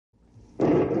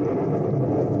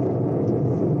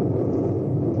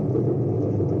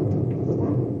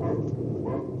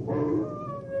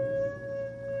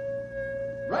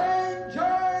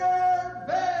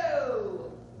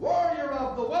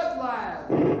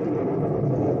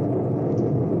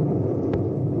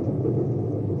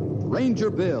Ranger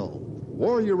Bill,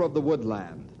 warrior of the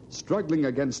woodland, struggling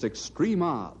against extreme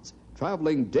odds,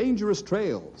 traveling dangerous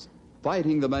trails,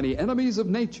 fighting the many enemies of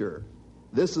nature.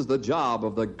 This is the job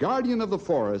of the guardian of the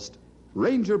forest,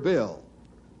 Ranger Bill.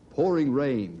 Pouring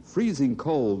rain, freezing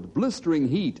cold, blistering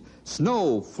heat,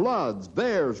 snow, floods,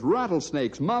 bears,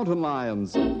 rattlesnakes, mountain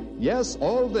lions. Yes,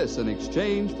 all this in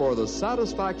exchange for the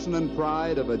satisfaction and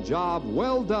pride of a job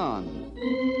well done.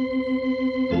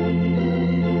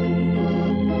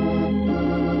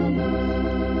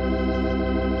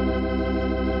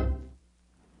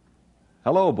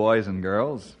 Hello, boys and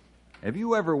girls. Have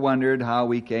you ever wondered how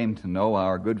we came to know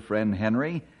our good friend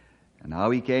Henry and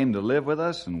how he came to live with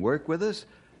us and work with us?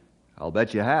 I'll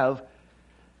bet you have.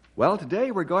 Well,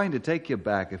 today we're going to take you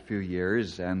back a few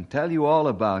years and tell you all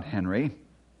about Henry.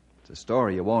 It's a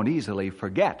story you won't easily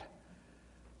forget.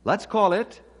 Let's call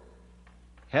it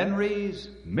Henry's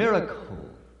Miracle.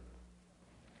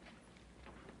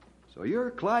 So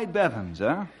you're Clyde Bevins,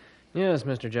 huh? Yes,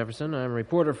 Mr. Jefferson. I'm a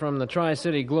reporter from the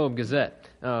Tri-City Globe-Gazette.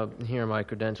 Here are my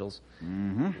credentials.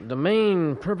 Mm-hmm. The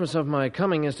main purpose of my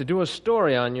coming is to do a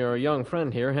story on your young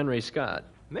friend here, Henry Scott.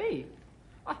 Me?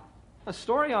 A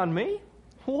story on me?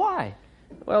 Why?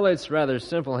 Well, it's rather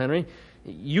simple, Henry.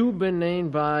 You've been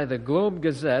named by the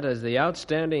Globe-Gazette as the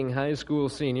outstanding high school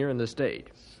senior in the state.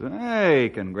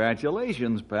 Say,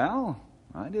 congratulations, pal.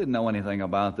 I didn't know anything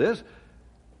about this.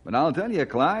 But I'll tell you,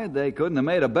 Clyde, they couldn't have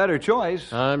made a better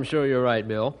choice. I'm sure you're right,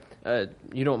 Bill.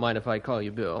 You don't mind if I call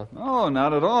you Bill? Oh,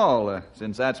 not at all,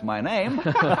 since that's my name.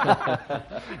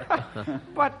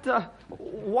 But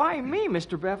why me,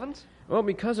 Mr. Bevins? Well,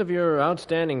 because of your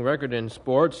outstanding record in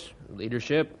sports,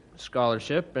 leadership,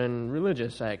 scholarship, and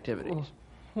religious activities.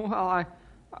 Well,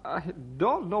 I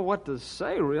don't know what to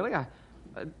say, really. I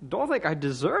don't think I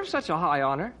deserve such a high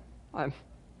honor. I'm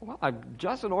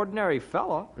just an ordinary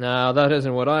fellow. Now, that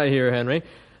isn't what I hear, Henry.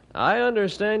 I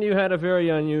understand you had a very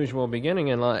unusual beginning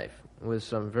in life, with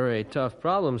some very tough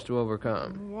problems to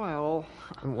overcome. Well,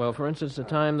 for instance, the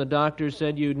time the doctor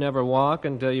said you'd never walk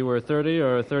until you were 30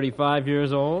 or 35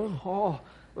 years old. Oh,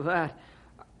 that.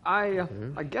 I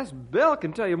guess Bill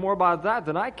can tell you more about that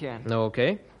than I can.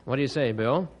 Okay. What do you say,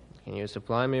 Bill? Can you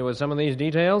supply me with some of these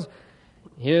details?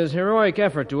 His heroic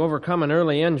effort to overcome an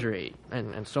early injury,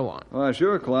 and so on. Well,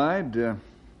 sure, Clyde.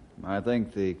 I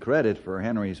think the credit for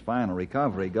Henry's final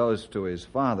recovery goes to his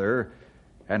father,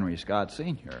 Henry Scott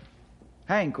Sr.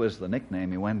 Hank was the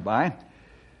nickname he went by.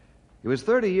 He was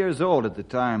 30 years old at the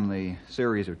time the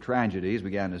series of tragedies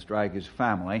began to strike his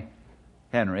family.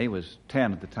 Henry was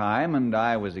 10 at the time, and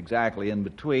I was exactly in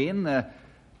between,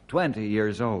 20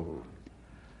 years old.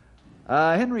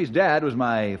 Henry's dad was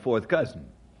my fourth cousin.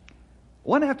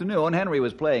 One afternoon, Henry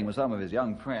was playing with some of his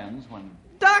young friends when...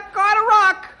 Duck on a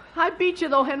rock! I beat you,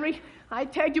 though, Henry. I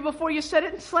tagged you before you said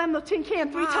it and slammed the tin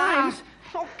can 3 times.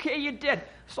 Okay, you did.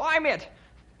 So I'm it.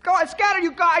 Go on, scatter,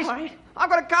 you guys. All right. I'm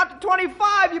going to count to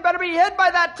 25. You better be hit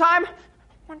by that time.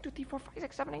 1, 2, 3, 4, 5,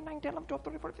 6, 7, 8, 9, 10, 11, 12,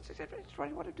 13, 14, 15, 16, 17, 18, 19,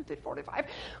 20, 21, 22, 23, 45.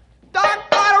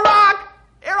 Duck on a rock!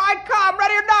 Here I come,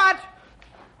 ready or not.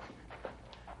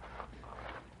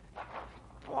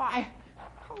 Why,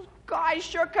 those guys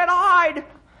sure can hide.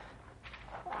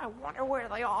 I wonder where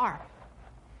they are.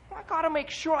 I gotta make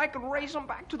sure I can race them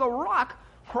back to the rock,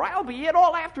 or I'll be hit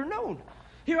all afternoon.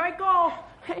 Here I go.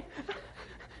 Hey,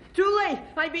 too late.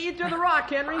 I beat you to the rock,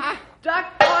 Henry.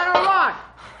 Duck on a rock.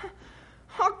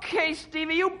 Okay,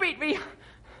 Stevie, you beat me.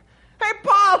 Hey,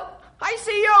 Paul, I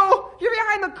see you. You're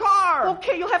behind the car.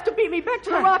 Okay, you'll have to beat me back to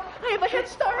the rock. I have a head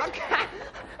start. Okay.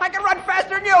 I can run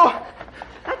faster than you.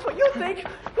 That's what you think.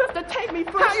 You have to take me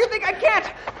first. How you think I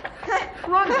can't?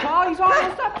 Run, Paul. He's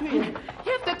almost up to you.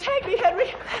 You have to take me,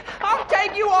 Henry. I'll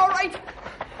take you, all right.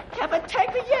 You haven't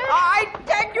taken me yet. I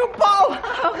take you, Paul.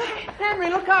 Okay. Henry,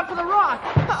 look out for the rock.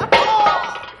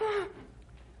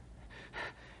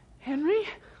 Henry?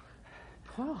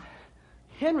 Paul,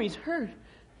 Henry's hurt.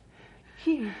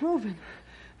 He ain't moving.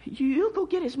 You go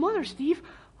get his mother, Steve.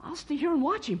 I'll stay here and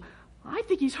watch him. I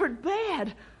think he's hurt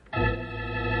bad.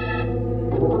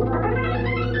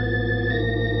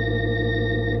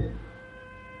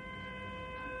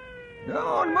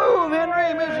 Don't move,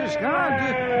 Henry, Mrs. Scott.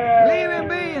 Just leave him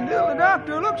be until the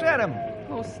doctor looks at him.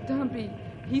 Oh, Stumpy,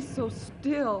 he's so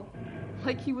still,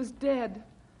 like he was dead.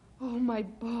 Oh, my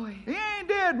boy. He ain't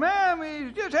dead, ma'am.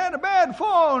 He's just had a bad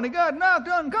fall and he got knocked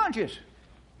unconscious.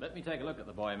 Let me take a look at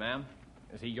the boy, ma'am.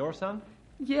 Is he your son?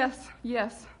 Yes.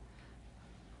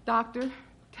 Doctor,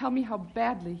 tell me how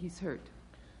badly he's hurt.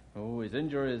 Oh, his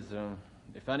injuries,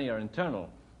 if any, are internal.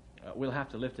 We'll have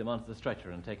to lift him onto the stretcher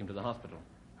and take him to the hospital.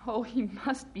 Oh, he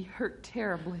must be hurt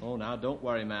terribly. Oh, now, don't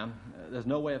worry, ma'am. There's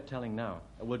no way of telling now.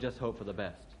 We'll just hope for the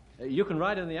best. You can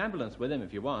ride in the ambulance with him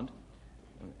if you want.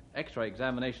 X-ray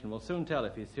examination will soon tell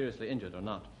if he's seriously injured or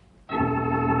not.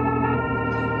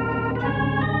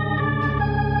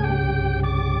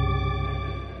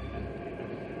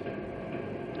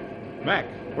 Mac,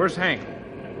 where's Hank?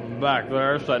 Back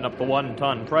there, setting up the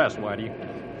 1-ton press, Whitey.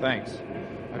 Thanks.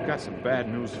 I've got some bad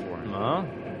news for him. Huh?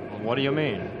 What do you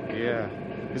mean? Yeah,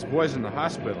 his boy's in the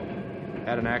hospital.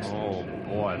 Had an accident. Oh,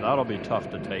 boy, that'll be tough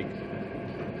to take.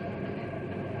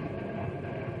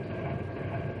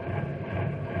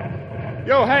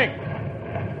 Yo, Hank!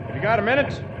 You got a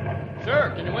minute?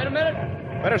 Sure, can you wait a minute?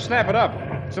 Better snap it up.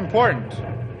 It's important.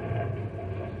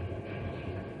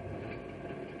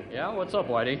 Yeah, what's up,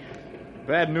 Whitey?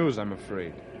 Bad news, I'm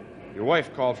afraid. Your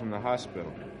wife called from the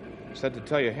hospital. Said to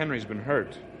tell you Henry's been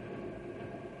hurt.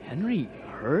 Henry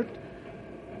hurt?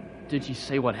 Did she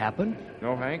say what happened?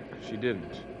 No, Hank, she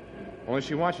didn't. Only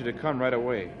she wants you to come right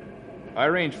away. I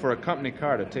arranged for a company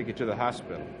car to take you to the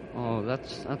hospital. Oh,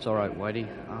 that's all right, Whitey.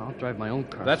 I'll drive my own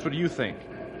car. That's what you think.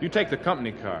 You take the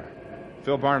company car.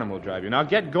 Phil Barnum will drive you. Now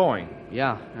get going.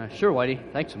 Yeah, sure, Whitey.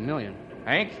 Thanks a million.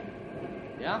 Hank?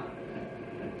 Yeah?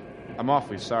 I'm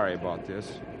awfully sorry about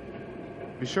this.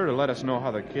 Be sure to let us know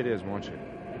how the kid is, won't you?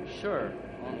 Sure,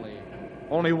 only...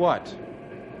 Only what?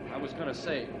 I was gonna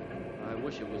say, I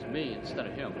wish it was me instead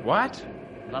of him. What?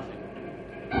 Nothing.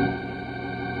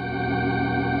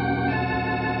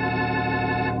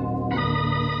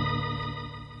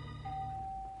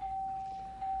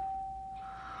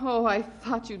 Oh, I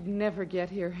thought you'd never get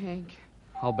here, Hank.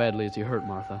 How badly is he hurt,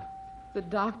 Martha? The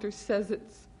doctor says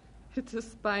it's a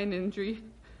spine injury,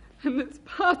 and it's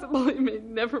possible he may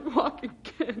never walk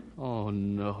again. Oh,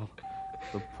 no.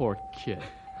 The poor kid.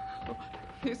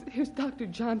 Here's Dr.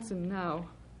 Johnson now.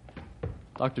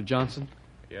 Dr. Johnson?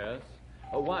 Yes?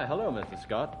 Oh, why, hello, Mr.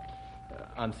 Scott.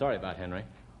 I'm sorry about Henry.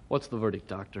 What's the verdict,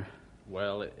 Doctor?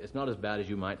 Well, it's not as bad as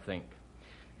you might think.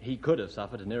 He could have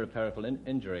suffered an irreparable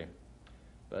injury.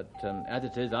 But as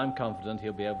it is, I'm confident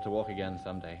he'll be able to walk again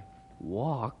someday.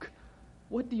 Walk?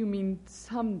 What do you mean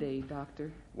someday,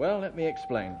 Doctor? Well, let me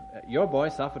explain. Your boy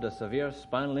suffered a severe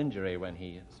spinal injury when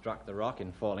he struck the rock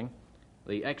in falling.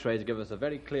 The X-rays give us a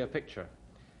very clear picture,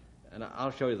 and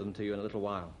I'll show them to you in a little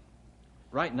while.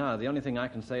 Right now, the only thing I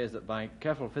can say is that by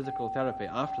careful physical therapy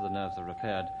after the nerves are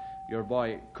repaired, your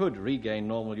boy could regain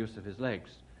normal use of his legs.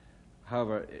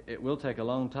 However, it will take a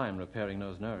long time repairing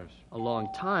those nerves. A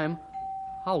long time?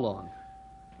 How long?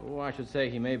 Oh, I should say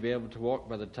he may be able to walk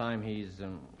by the time he's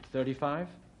 35.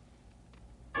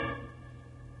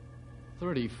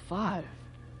 35?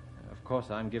 Of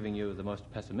course, I'm giving you the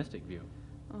most pessimistic view.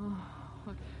 Oh,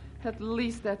 at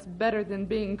least that's better than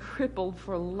being crippled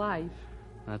for life.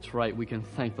 That's right. We can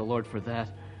thank the Lord for that.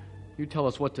 You tell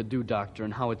us what to do, Doctor,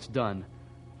 and how it's done.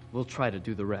 We'll try to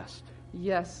do the rest.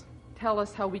 Yes. Tell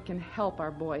us how we can help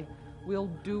our boy. We'll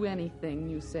do anything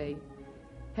you say.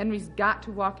 Henry's got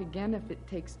to walk again if it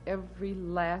takes every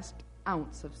last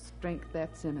ounce of strength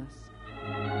that's in us.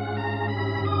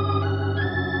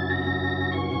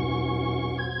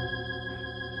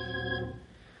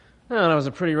 Well, that was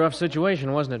a pretty rough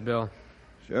situation, wasn't it, Bill?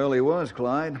 Surely was,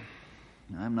 Clyde.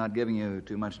 I'm not giving you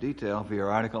too much detail for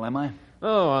your article, am I?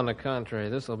 Oh, on the contrary,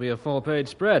 this will be a full-page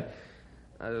spread.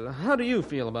 How do you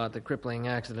feel about the crippling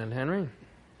accident, Henry?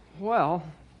 Well,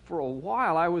 for a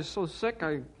while I was so sick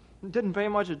I didn't pay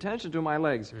much attention to my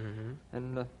legs. Mm-hmm.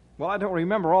 And, I don't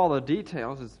remember all the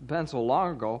details. It's been so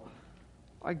long ago.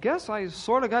 I guess I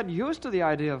sort of got used to the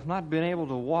idea of not being able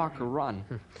to walk or run.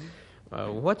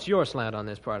 What's your slant on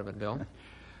this part of it, Bill?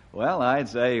 Well, I'd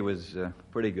say he was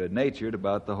pretty good-natured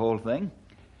about the whole thing.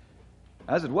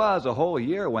 As it was, a whole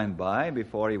year went by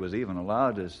before he was even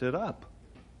allowed to sit up.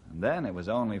 And then it was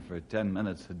only for 10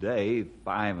 minutes a day,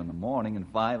 5 in the morning and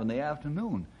 5 in the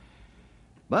afternoon.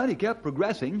 But he kept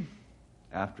progressing.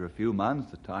 After a few months,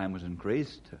 the time was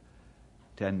increased to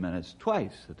 10 minutes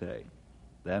twice a day,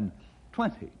 then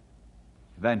 20.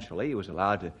 Eventually, he was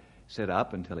allowed to sit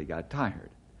up until he got tired.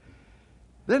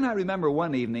 Then I remember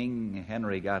one evening,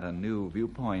 Henry got a new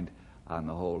viewpoint on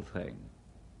the whole thing.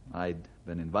 I'd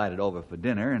been invited over for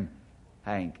dinner, and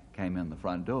Hank came in the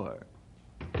front door.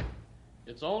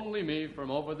 It's only me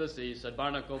from over the sea, said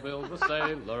Barnacle Bill the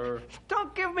sailor.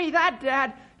 Don't give me that,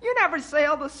 Dad. You never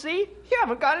sailed the sea. You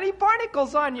haven't got any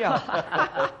barnacles on you.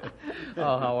 Oh,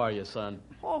 how are you, son?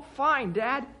 Oh, fine,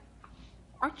 Dad.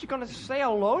 Aren't you going to say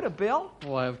hello to Bill?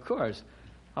 Why, of course.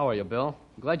 How are you, Bill?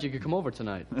 Glad you could come over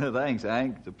tonight. Thanks,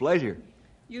 Hank. It's a pleasure.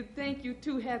 You'd think you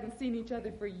two hadn't seen each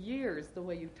other for years, the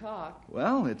way you talk.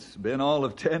 Well, it's been all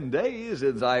of 10 days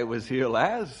since I was here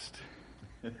last.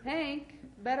 Hank,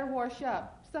 better wash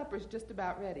up. Supper's just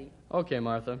about ready. Okay,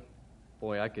 Martha.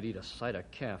 Boy, I could eat a side of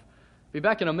calf. Be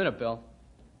back in a minute, Bill.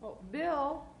 Oh,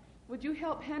 Bill, would you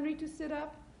help Henry to sit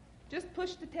up? Just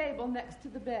push the table next to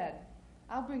the bed.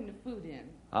 I'll bring the food in.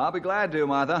 I'll be glad to,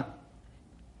 Martha.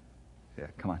 Yeah,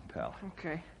 come on, pal.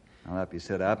 Okay. I'll help you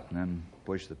sit up and then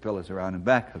push the pillows around in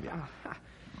back of you.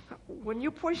 When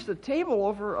you push the table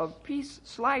over, a piece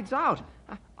slides out.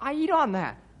 I eat on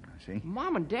that. I see.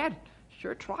 Mom and Dad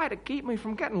sure try to keep me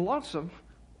from getting lonesome.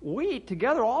 We eat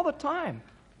together all the time.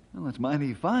 Well, that's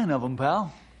mighty fine of them,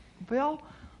 pal. Bill,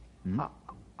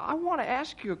 I want to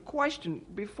ask you a question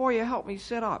before you help me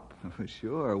sit up. For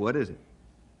sure. What is it?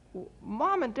 Well,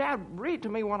 Mom and Dad read to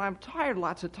me when I'm tired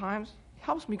lots of times.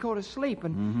 Helps me go to sleep.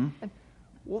 And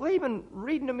well, they've been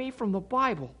reading to me from the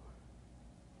Bible.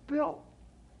 Bill,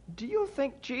 do you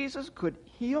think Jesus could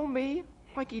heal me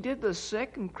like he did the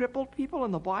sick and crippled people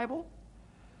in the Bible?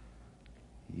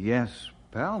 Yes,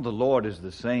 pal. The Lord is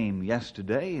the same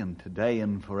yesterday and today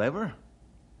and forever,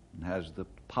 and has the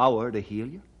power to heal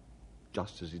you,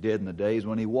 just as he did in the days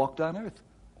when he walked on earth.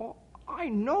 Oh, I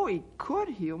know he could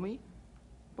heal me,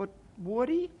 but would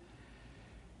he?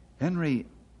 Henry,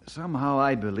 somehow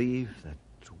I believe that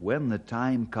when the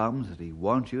time comes that he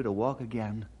wants you to walk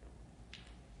again,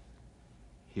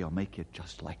 he'll make you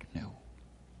just like new.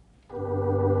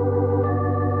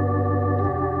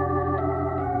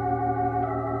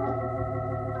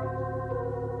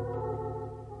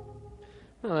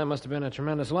 Well, that must have been a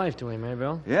tremendous life to him, eh,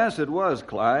 Bill? Yes, it was,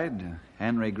 Clyde.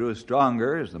 Henry grew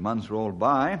stronger as the months rolled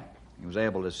by. He was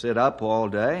able to sit up all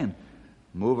day and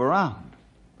move around,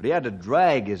 but he had to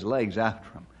drag his legs after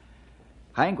him.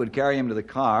 Hank would carry him to the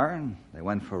car, and they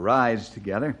went for rides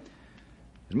together.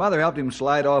 His mother helped him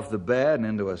slide off the bed and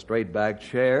into a straight-back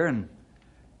chair, and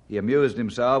he amused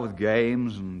himself with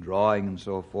games and drawing and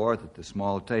so forth at the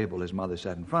small table his mother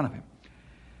set in front of him.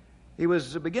 He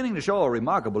was beginning to show a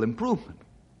remarkable improvement.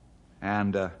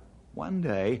 And one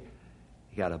day,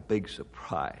 he got a big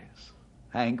surprise.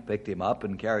 Hank picked him up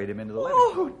and carried him into the living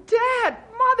room. Oh, Dad,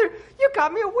 Mother, you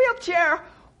got me a wheelchair.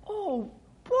 Oh,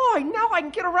 boy, now I can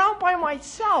get around by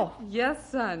myself. Yes,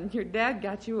 son, your dad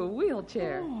got you a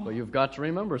wheelchair. But you've got to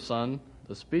remember, son,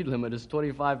 the speed limit is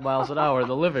 25 miles an hour in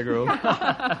the living room.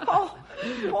 Oh,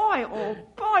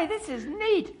 boy, this is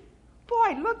neat.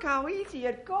 Boy, look how easy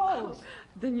it goes.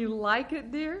 Then you like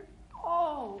it, dear?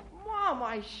 Oh, Mom,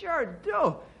 I sure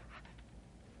do.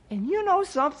 And you know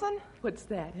something? What's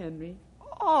that, Henry?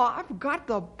 Oh, I've got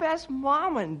the best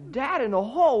Mom and Dad in the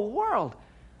whole world.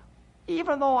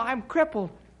 Even though I'm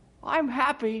crippled, I'm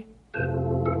happy.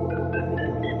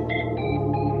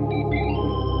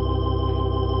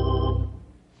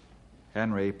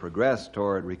 Henry progressed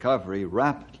toward recovery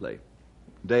rapidly.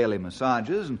 Daily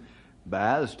massages and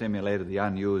baths stimulated the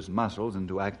unused muscles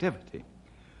into activity.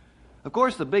 Of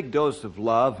course, the big dose of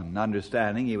love and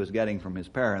understanding he was getting from his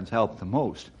parents helped the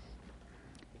most.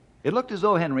 It looked as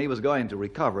though Henry was going to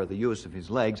recover the use of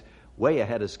his legs way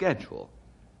ahead of schedule.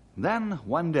 Then,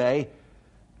 one day,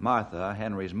 Martha,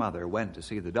 Henry's mother, went to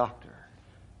see the doctor.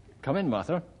 Come in,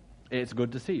 Martha. It's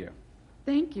good to see you.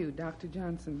 Thank you, Dr.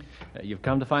 Johnson. You've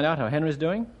come to find out how Henry's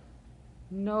doing?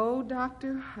 No,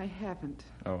 Doctor, I haven't.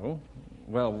 Oh,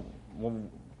 well,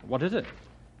 what is it?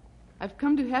 I've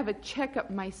come to have a checkup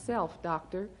myself,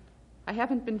 Doctor. I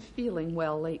haven't been feeling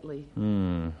well lately.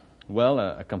 Well,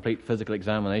 a complete physical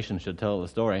examination should tell the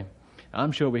story.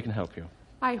 I'm sure we can help you.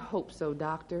 I hope so,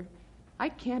 Doctor. I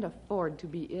can't afford to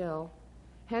be ill.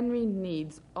 Henry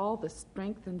needs all the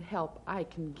strength and help I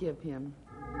can give him.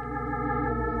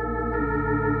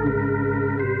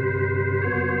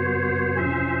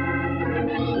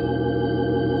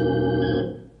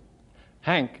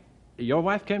 Hank, your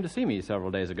wife came to see me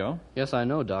several days ago. Yes, I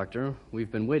know, Doctor.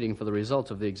 We've been waiting for the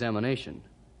results of the examination.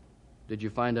 Did you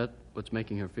find out what's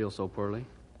making her feel so poorly?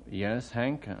 Yes,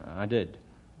 Hank, I did.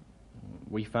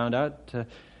 We found out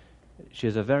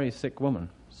she's a very sick woman.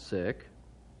 Sick?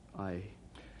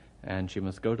 And she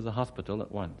must go to the hospital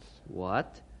at once.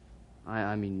 What?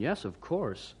 I mean, yes, of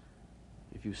course.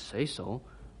 If you say so.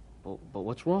 But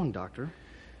what's wrong, Doctor?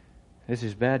 This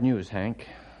is bad news, Hank.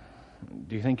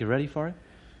 Do you think you're ready for it?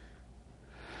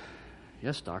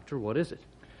 Yes, Doctor. What is it?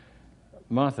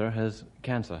 Martha has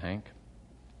cancer, Hank.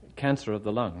 Cancer of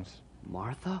the lungs.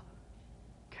 Martha?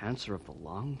 Cancer of the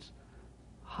lungs?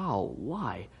 How?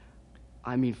 Why?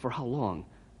 I mean, for how long?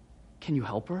 Can you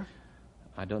help her?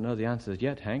 I don't know the answers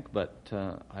yet, Hank, but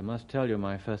I must tell you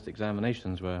my first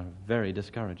examinations were very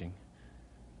discouraging.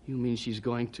 You mean she's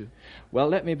going to... Well,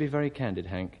 let me be very candid,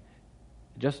 Hank.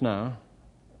 Just now,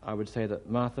 I would say that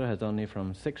Martha has only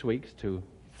from 6 weeks to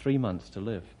 3 months to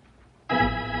live.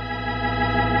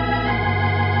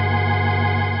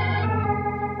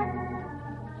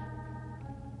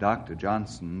 Dr.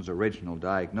 Johnson's original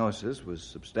diagnosis was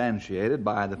substantiated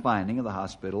by the finding of the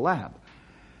hospital lab.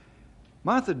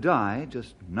 Martha died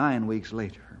just 9 weeks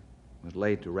later, was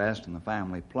laid to rest in the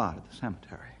family plot at the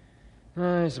cemetery.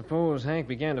 I suppose Hank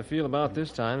began to feel about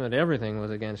this time that everything was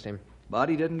against him. But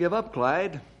he didn't give up,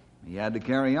 Clyde. He had to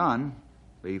carry on,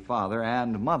 be father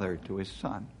and mother to his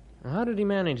son. How did he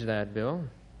manage that, Bill?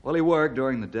 Well, he worked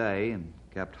during the day and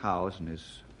kept house in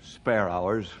his spare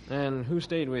hours. And who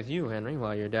stayed with you, Henry,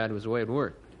 while your dad was away at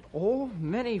work? Oh,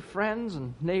 many friends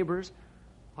and neighbors.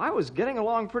 I was getting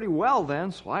along pretty well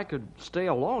then, so I could stay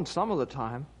alone some of the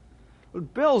time.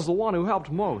 But Bill's the one who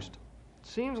helped most.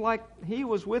 Seems like he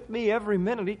was with me every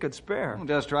minute he could spare. Well,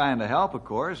 just trying to help, of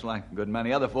course, like a good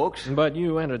many other folks. But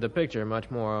you entered the picture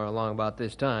much more along about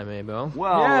this time, eh, Bill?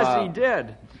 Well, yes, he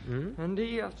did. Hmm? And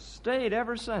he stayed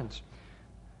ever since.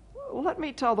 Let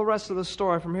me tell the rest of the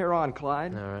story from here on,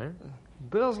 Clyde. All right.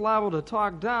 Bill's liable to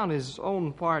talk down his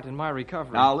own part in my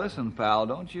recovery. Now, listen, pal,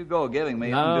 don't you go giving me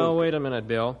Now, wait a minute,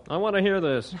 Bill. I want to hear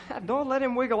this. Don't let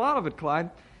him wiggle out of it, Clyde.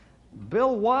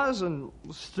 Bill was and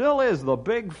still is the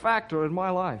big factor in my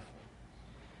life.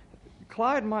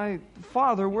 Clyde, my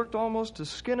father worked almost to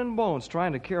skin and bones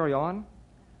trying to carry on.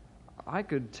 I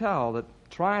could tell that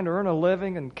trying to earn a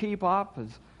living and keep up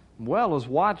as well as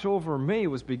watch over me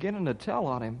was beginning to tell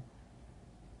on him.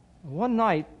 One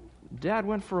night, Dad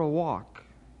went for a walk.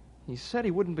 He said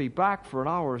he wouldn't be back for an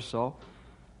hour or so.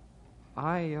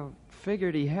 I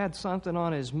figured he had something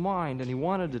on his mind and he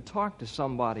wanted to talk to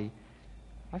somebody.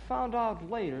 I found out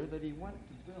later that he went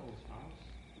to Bill's house.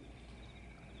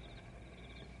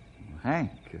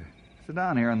 Hank, sit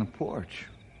down here on the porch.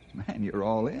 Man, you're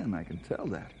all in, I can tell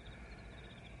that.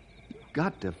 You've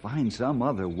got to find some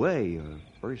other way, or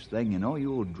first thing you know,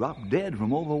 you'll drop dead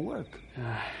from overwork.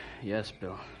 Yes,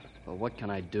 Bill, but what can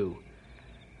I do?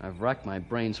 I've racked my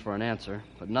brains for an answer,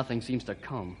 but nothing seems to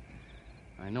come.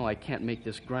 I know I can't make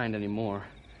this grind anymore.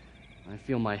 I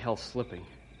feel my health slipping.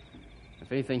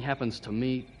 If anything happens to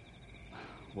me,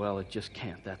 well, it just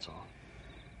can't, that's all.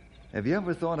 Have you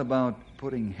ever thought about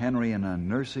putting Henry in a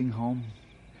nursing home?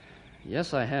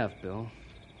 Yes, I have, Bill,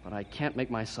 but I can't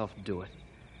make myself do it.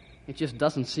 It just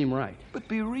doesn't seem right. But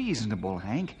be reasonable,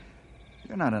 Hank.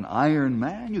 You're not an iron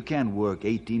man. You can't work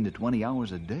 18 to 20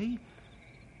 hours a day.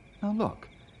 Now, look,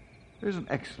 there's an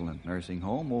excellent nursing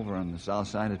home over on the south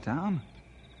side of town.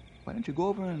 Why don't you go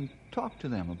over and talk to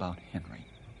them about Henry?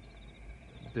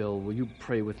 Bill, will you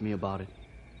pray with me about it?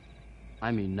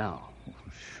 I mean now.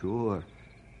 Oh, sure.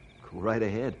 Go right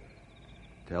ahead.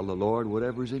 Tell the Lord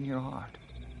whatever's in your heart.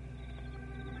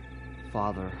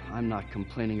 Father, I'm not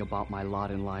complaining about my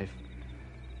lot in life.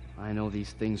 I know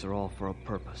these things are all for a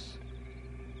purpose.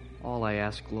 All I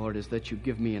ask, Lord, is that you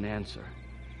give me an answer.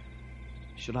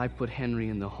 Should I put Henry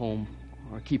in the home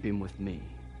or keep him with me?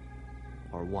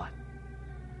 Or what?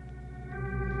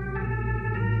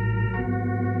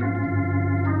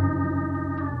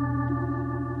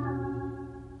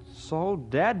 So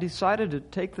Dad decided to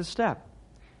take the step.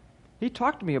 He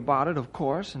talked to me about it, of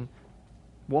course, and,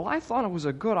 well, I thought it was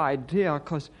a good idea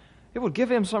because it would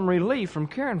give him some relief from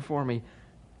caring for me.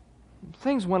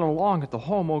 Things went along at the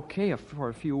home okay for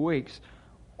a few weeks.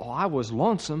 Oh, I was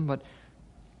lonesome, but,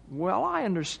 well, I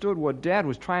understood what Dad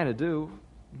was trying to do.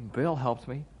 Bill helped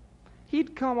me.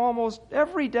 He'd come almost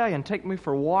every day and take me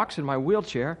for walks in my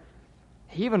wheelchair.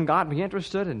 He even got me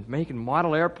interested in making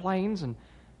model airplanes and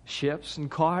ships and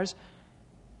cars.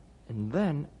 And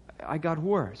then I got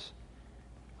worse.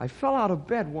 I fell out of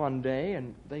bed one day,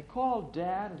 and they called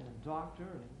Dad and the doctor,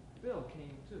 and Bill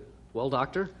came too. Well,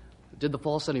 Doctor, did the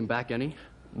fall set him back any?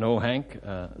 No, Hank.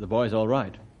 The boy's all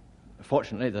right.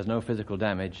 Fortunately, there's no physical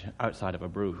damage outside of a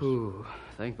bruise. Ooh,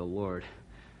 thank the Lord.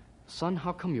 Son,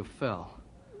 how come you fell?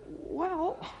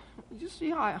 Well, you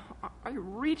see, I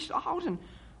reached out, and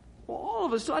all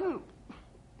of a sudden,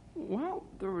 well,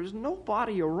 there was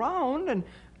nobody around, and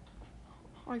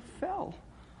I fell.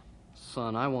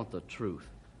 Son, I want the truth.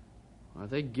 Are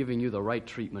they giving you the right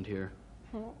treatment here?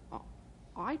 Well,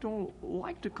 I don't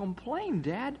like to complain,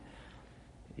 Dad.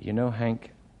 You know,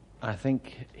 Hank, I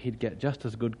think he'd get just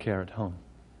as good care at home.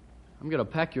 I'm going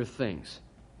to pack your things.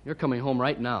 You're coming home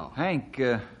right now. Hank,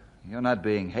 you're not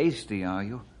being hasty, are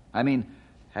you? I mean,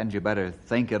 hadn't you better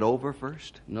think it over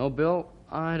first? No, Bill,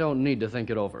 I don't need to think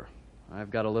it over.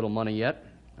 I've got a little money yet,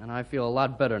 and I feel a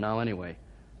lot better now anyway.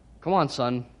 Come on,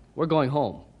 son. We're going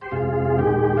home.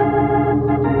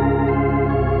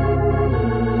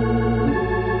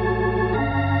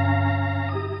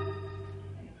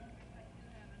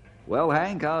 Well,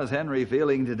 Hank, how's Henry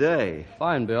feeling today?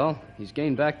 Fine, Bill. He's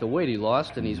gained back the weight he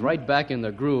lost, and he's right back in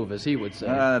the groove, as he would say.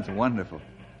 That's wonderful.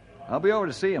 I'll be over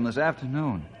to see him this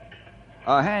afternoon.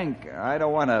 Hank, I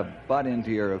don't want to butt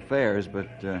into your affairs, but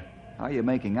how are you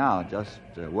making out? Just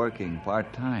working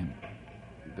part-time?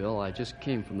 Bill, I just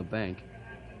came from the bank.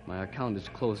 My account is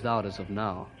closed out as of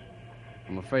now.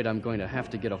 I'm afraid I'm going to have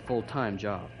to get a full-time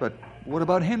job. But what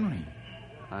about Henry?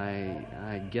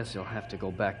 I guess he'll have to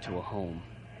go back to a home.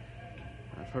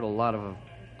 I've heard a lot of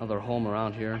other home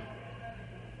around here.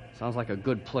 Sounds like a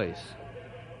good place.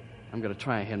 I'm going to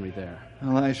try Henry there.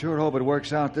 Well, I sure hope it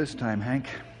works out this time, Hank.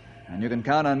 And you can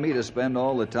count on me to spend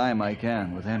all the time I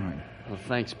can with Henry. Well,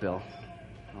 thanks, Bill.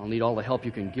 I'll need all the help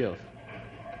you can give.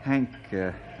 Hank,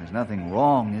 there's nothing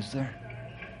wrong, is there?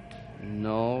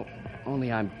 No,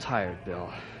 only I'm tired,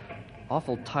 Bill.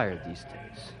 Awful tired these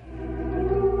days.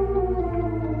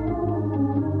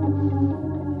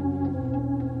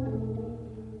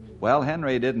 Well,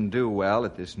 Henry didn't do well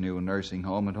at this new nursing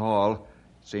home at all.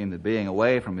 It seemed that being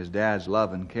away from his dad's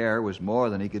love and care was more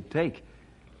than he could take.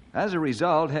 As a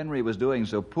result, Henry was doing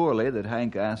so poorly that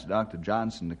Hank asked Dr.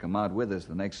 Johnson to come out with us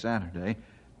the next Saturday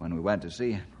when we went to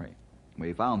see Henry.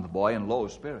 We found the boy in low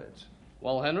spirits.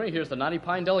 Well, Henry, here's the Knotty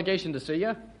Pine delegation to see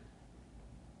you.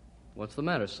 What's the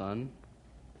matter, son?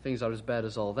 Things aren't as bad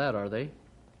as all that, are they?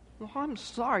 Well, I'm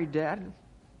sorry, Dad.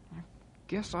 I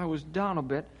guess I was down a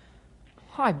bit.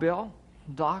 Hi, Bill.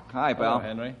 Doc. Hi, pal. Hello,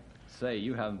 Henry. Say,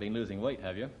 you haven't been losing weight,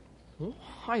 have you? Well,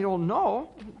 I don't know.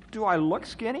 Do I look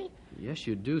skinny? Yes,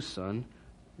 you do, son.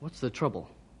 What's the trouble?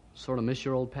 Sort of miss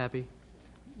your old pappy?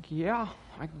 Yeah,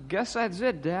 I guess that's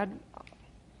it, Dad.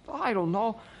 I don't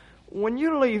know. When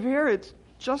you leave here, it's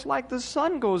just like the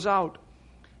sun goes out.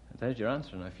 There's your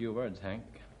answer in a few words, Hank.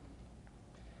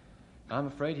 I'm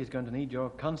afraid he's going to need your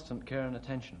constant care and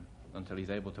attention until he's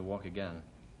able to walk again.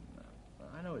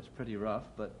 I know it's pretty rough,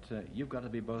 but you've got to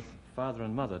be both father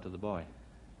and mother to the boy.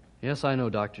 Yes, I know,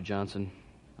 Dr. Johnson.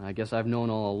 I guess I've known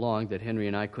all along that Henry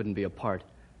and I couldn't be apart.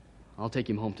 I'll take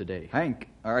him home today. Hank,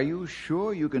 are you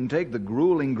sure you can take the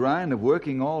grueling grind of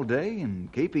working all day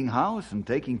and keeping house and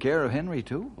taking care of Henry,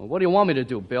 too? Well, what do you want me to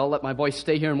do, Bill? Let my boy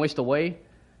stay here and waste away?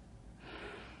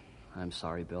 I'm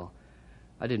sorry, Bill.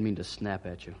 I didn't mean to snap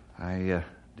at you. I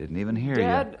didn't even hear you.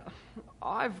 Dad,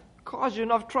 I've caused you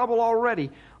enough trouble already.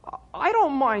 I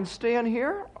don't mind staying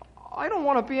here. I don't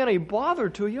want to be any bother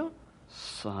to you.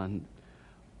 Son,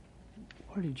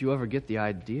 where did you ever get the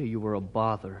idea you were a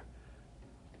bother?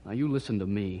 Now, you listen to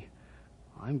me.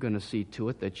 I'm going to see to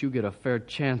it that you get a fair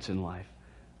chance in life.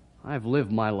 I've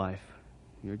lived my life.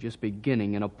 You're just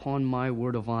beginning, and upon my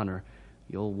word of honor,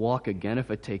 you'll walk again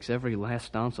if it takes every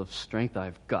last ounce of strength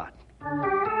I've got.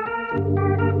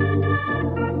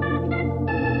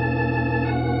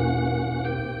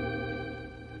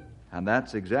 And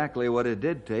that's exactly what it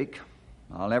did take.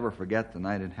 I'll never forget the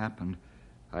night it happened.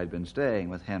 I'd been staying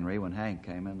with Henry when Hank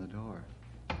came in the door.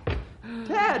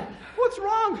 Dad, what's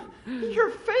wrong?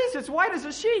 Your face is white as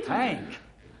a sheet. Hank!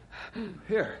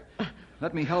 Here,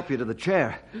 let me help you to the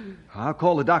chair. I'll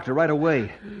call the doctor right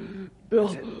away.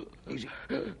 Bill, Easy.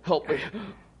 help me.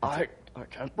 I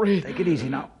can't breathe. Take it easy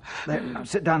now. There, now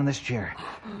sit down in this chair.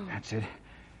 That's it.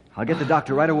 I'll get the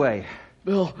doctor right away.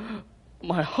 Bill,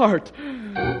 my heart.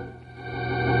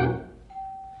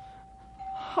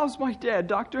 How's my dad,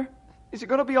 Doctor? Is he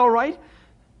going to be all right?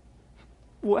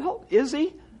 Well, is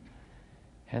he?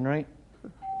 Henry,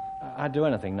 I'd do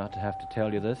anything not to have to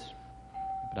tell you this,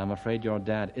 but I'm afraid your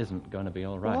dad isn't going to be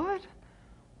all right. What?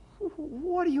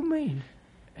 What do you mean?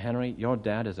 Henry, your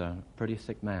dad is a pretty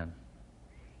sick man.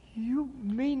 You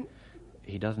mean...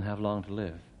 He doesn't have long to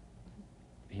live.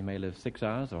 He may live 6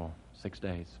 hours or 6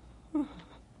 days.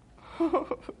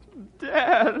 Oh,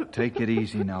 Dad. Take it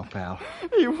easy now, pal.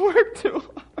 He worked too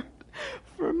hard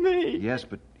for me. Yes,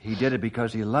 but he did it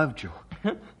because he loved you.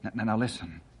 Now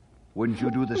listen. Wouldn't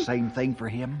you do the same thing for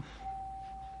him?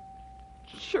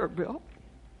 Sure, Bill.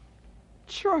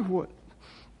 Sure I would.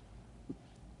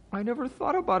 I never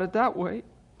thought about it that way.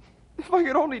 If I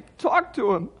could only talk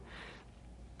to him,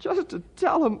 just to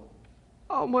tell him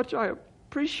how much I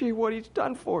appreciate what he's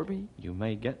done for me. You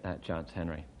may get that chance,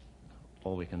 Henry.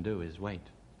 All we can do is wait.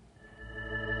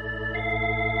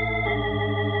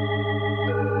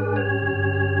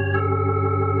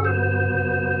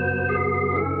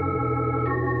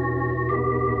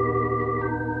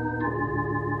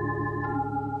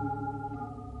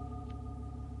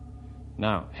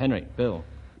 Now, Henry, Bill,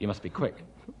 you must be quick.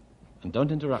 And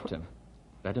don't interrupt him.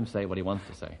 Let him say what he wants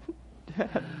to say.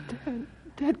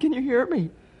 Dad, can you hear me?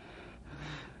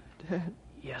 Dad.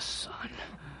 Yes, son.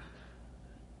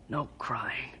 No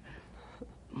crying.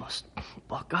 Must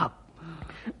buck up.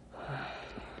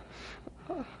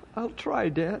 I'll try,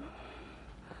 Dad.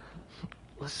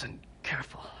 Listen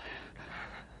careful.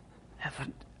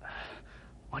 Haven't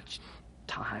much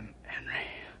time, Henry.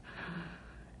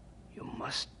 You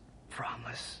must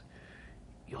promise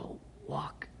you'll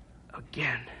walk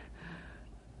again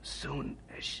soon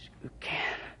as you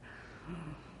can.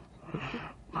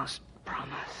 Must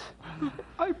promise.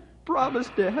 I promise,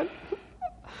 Dad.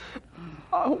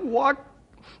 I'll walk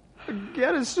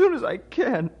again as soon as I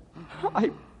can.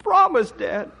 I promise,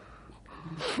 Dad.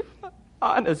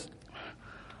 Honest.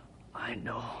 I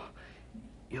know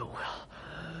you will,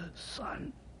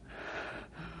 son.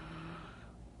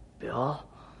 Bill?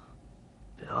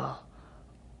 Bill?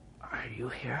 Are you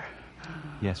here?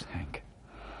 Yes, Hank.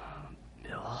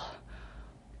 Bill,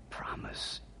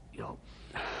 promise you'll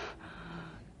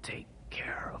take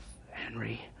care of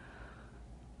Henry.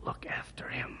 Look after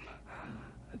him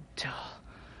until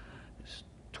he's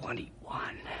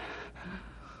 21.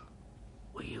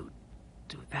 Will you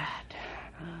do that?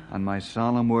 On my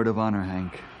solemn word of honor,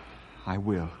 Hank, I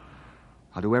will.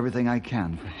 I'll do everything I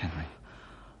can for Henry.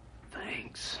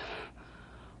 Thanks.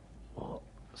 Will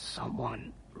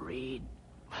someone read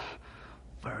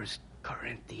 1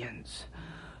 Corinthians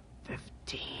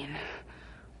 15,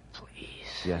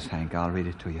 please? Yes, Hank, I'll read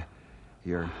it to you.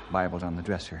 Your Bible's on the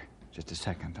dresser. Just a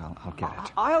second, I'll get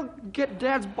it. I'll get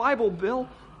Dad's Bible, Bill.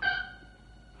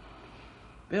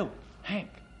 Bill, Hank,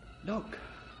 look.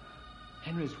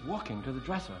 Henry's walking to the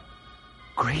dresser.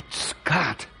 Great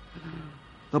Scott!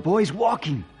 The boy's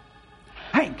walking.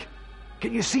 Hank,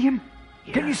 can you see him?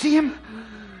 Yes. Can you see him?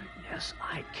 Yes,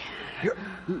 I can. Here,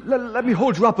 let me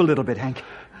hold you up a little bit, Hank.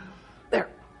 There,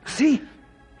 see?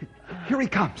 Here he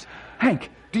comes.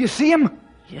 Hank, do you see him?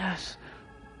 Yes.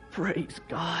 Praise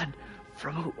God,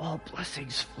 from whom all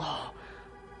blessings flow.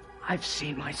 I've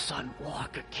seen my son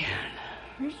walk again.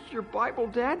 Here's your Bible,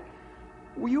 Dad.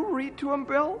 Will you read to him,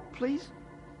 Bill, please?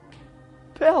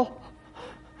 Bill!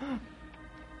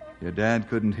 Your dad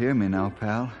couldn't hear me now,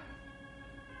 pal.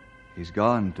 He's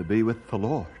gone to be with the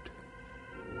Lord.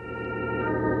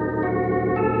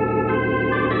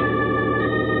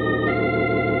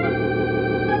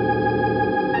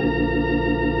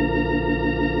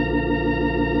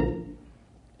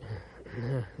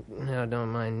 Now,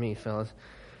 don't mind me, fellas.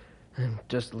 I'm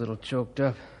just a little choked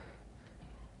up.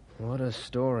 What a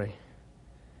story.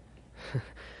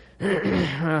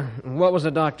 What was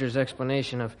the doctor's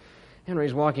explanation of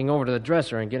Henry's walking over to the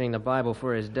dresser and getting the Bible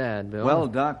for his dad, Bill? Well,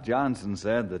 Doc Johnson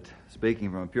said that, speaking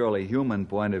from a purely human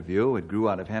point of view, it grew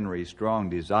out of Henry's strong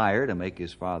desire to make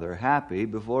his father happy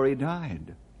before he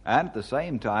died. And at the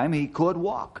same time, he could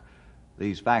walk.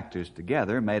 These factors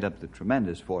together made up the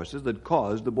tremendous forces that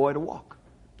caused the boy to walk.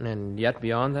 And yet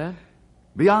beyond that?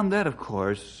 Beyond that, of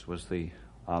course, was the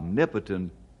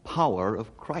omnipotent power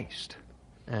of Christ.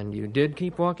 And you did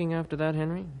keep walking after that,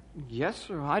 Henry? Yes,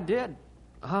 sir, I did.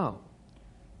 How?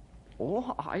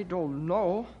 Oh, I don't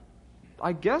know.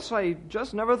 I guess I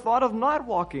just never thought of not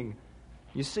walking.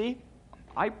 You see,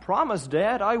 I promised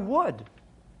Dad I would.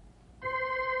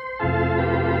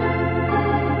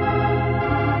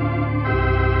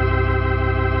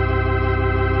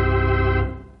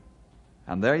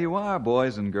 And there you are,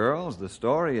 boys and girls, the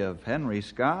story of Henry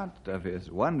Scott, of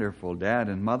his wonderful dad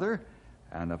and mother,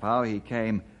 and of how he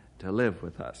came to live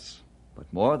with us. But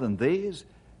more than these,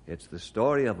 it's the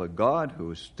story of a God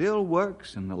who still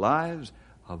works in the lives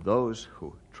of those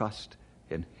who trust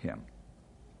in Him.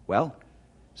 Well,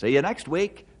 see you next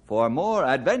week for more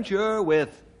adventure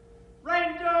with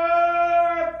Ranger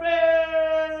Bill!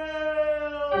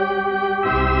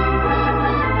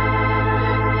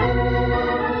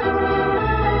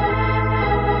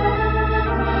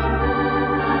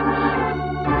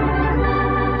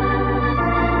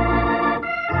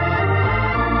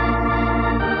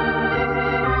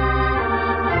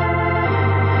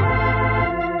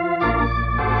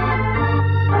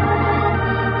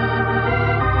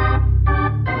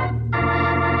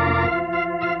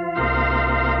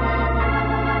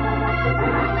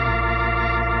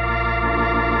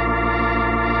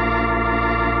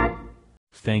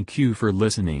 Thank you for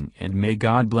listening and may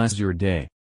God bless your day.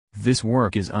 This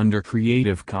work is under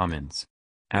Creative Commons.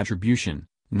 Attribution,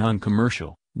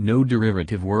 non-commercial, no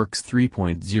derivative works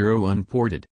 3.0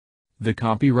 unported. The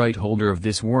copyright holder of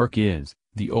this work is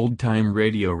the Old Time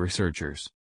Radio Researchers.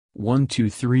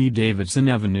 123 Davidson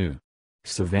Avenue,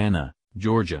 Savannah,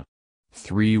 Georgia.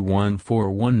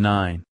 31419.